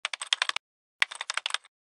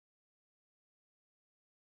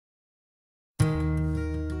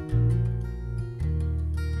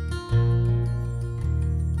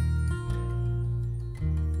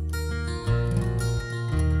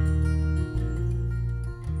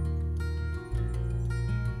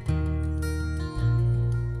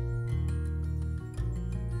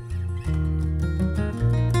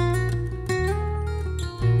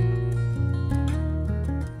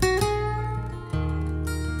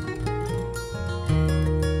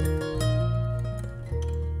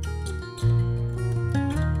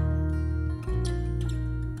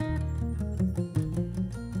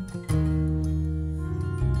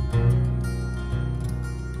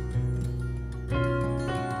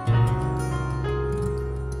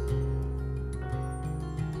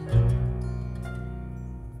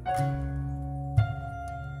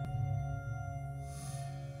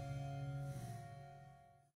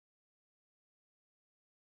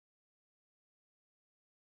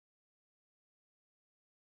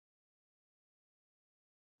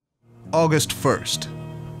August 1st,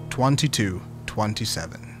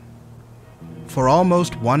 2227. For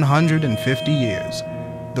almost 150 years,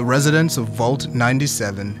 the residents of Vault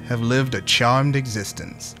 97 have lived a charmed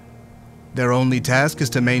existence. Their only task is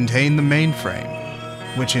to maintain the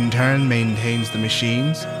mainframe, which in turn maintains the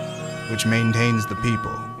machines, which maintains the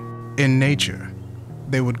people. In nature,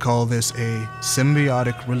 they would call this a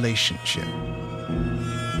symbiotic relationship.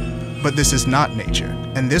 But this is not nature,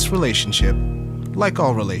 and this relationship, like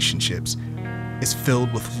all relationships, is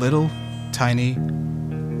filled with little, tiny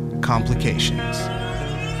complications.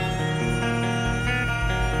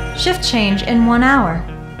 Shift change in 1 hour.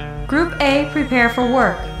 Group A, prepare for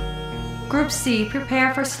work. Group C,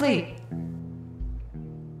 prepare for sleep.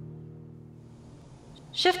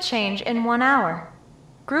 Shift change in 1 hour.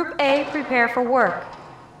 Group A, prepare for work.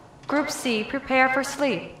 Group C, prepare for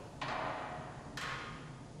sleep.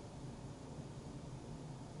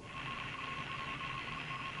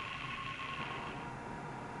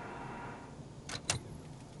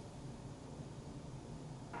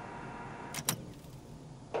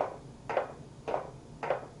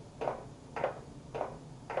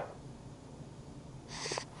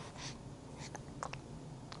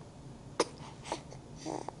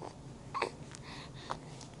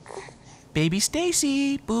 Baby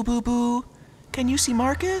Stacy, boo boo boo. Can you see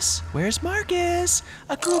Marcus? Where's Marcus?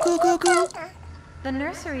 A goo goo goo goo. The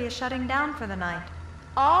nursery is shutting down for the night.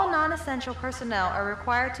 All non-essential personnel are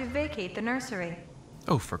required to vacate the nursery.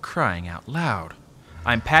 Oh, for crying out loud.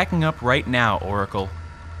 I'm packing up right now, Oracle.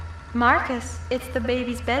 Marcus, it's the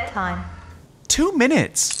baby's bedtime. 2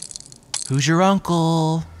 minutes. Who's your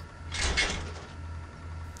uncle?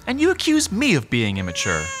 And you accuse me of being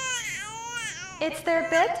immature. It's their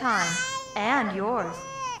bedtime. And yours.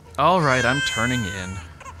 All right, I'm turning in.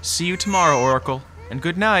 See you tomorrow, Oracle. And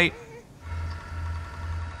good night.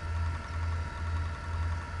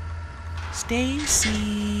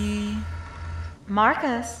 Stacy.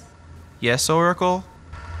 Marcus. Yes, Oracle?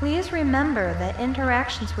 Please remember that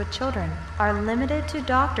interactions with children are limited to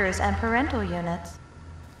doctors and parental units.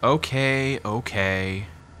 Okay.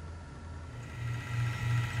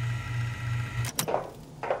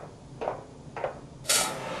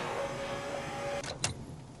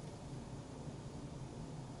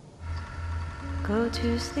 Go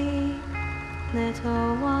to sleep,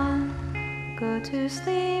 little one. Go to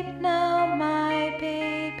sleep now, my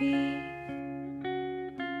baby.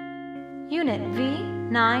 Unit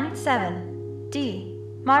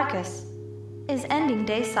V97D, Marcus, is ending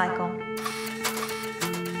day cycle.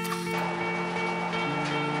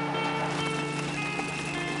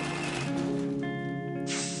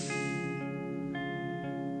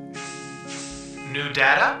 New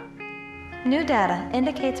data? New data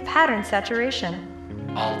indicates pattern saturation.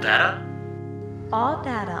 All data? All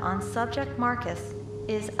data on subject Marcus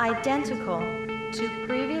is identical to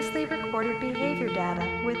previously recorded behavior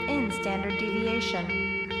data within standard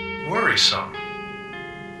deviation. Worrisome.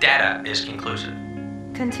 Data is conclusive.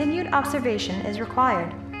 Continued observation is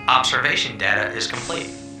required. Observation data is complete.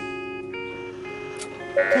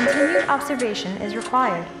 Continued observation is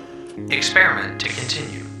required. Experiment to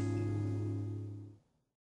continue.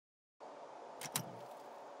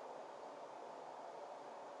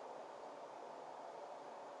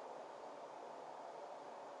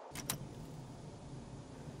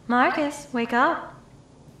 Marcus, wake up.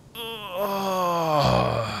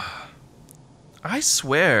 I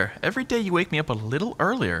swear, every day you wake me up a little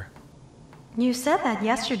earlier. You said that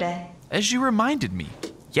yesterday. As you reminded me,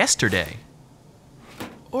 yesterday.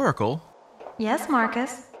 Oracle, Yes,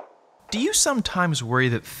 Marcus. do you sometimes worry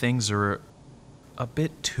that things are a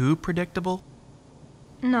bit too predictable?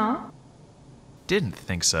 No. Didn't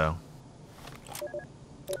think so.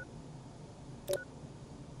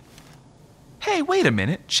 Hey, wait a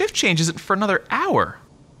minute. Shift change isn't for another hour.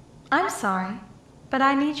 I'm sorry, but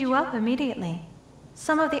I need you up immediately.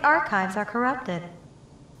 Some of the archives are corrupted.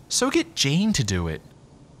 So get Jane to do it.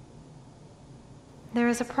 There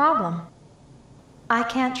is a problem. I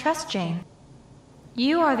can't trust Jane.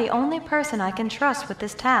 You are the only person I can trust with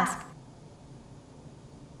this task.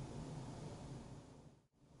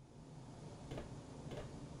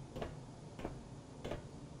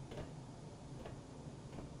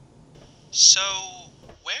 So,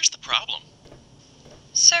 where's the problem?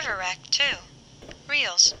 Server Rack 2.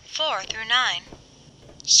 Reels 4 through 9.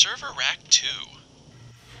 Server Rack 2?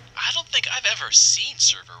 I don't think I've ever seen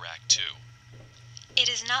Server Rack 2. It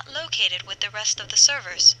is not located with the rest of the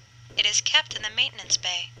servers. It is kept in the maintenance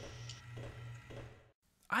bay.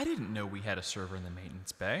 I didn't know we had a server in the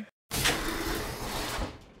maintenance bay.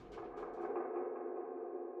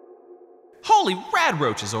 Holy rad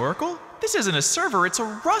roaches, Oracle! This isn't a server, it's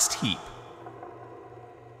a rust heap!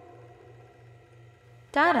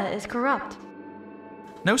 Data is corrupt.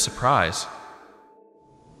 No surprise.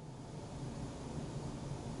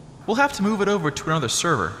 We'll have to move it over to another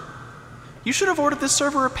server. You should have ordered this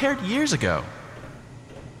server repaired years ago.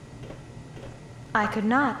 I could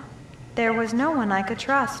not. There was no one I could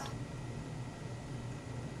trust.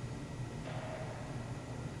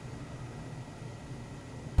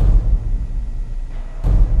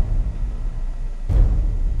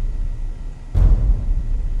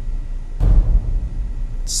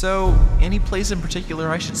 So, any place in particular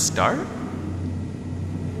I should start?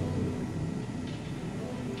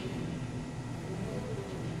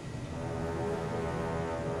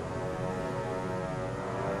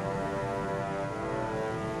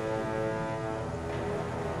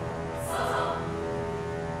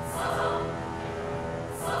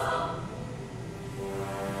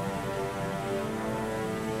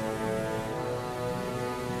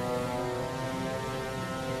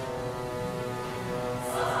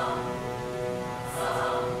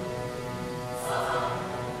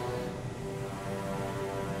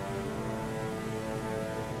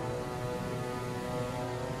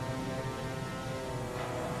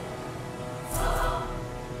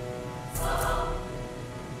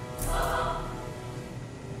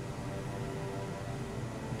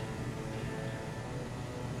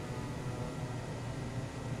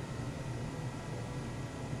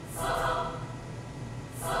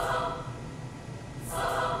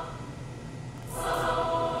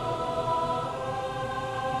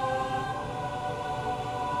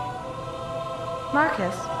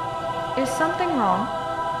 Marcus, is something wrong?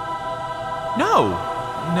 No,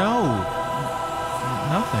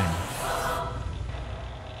 nothing.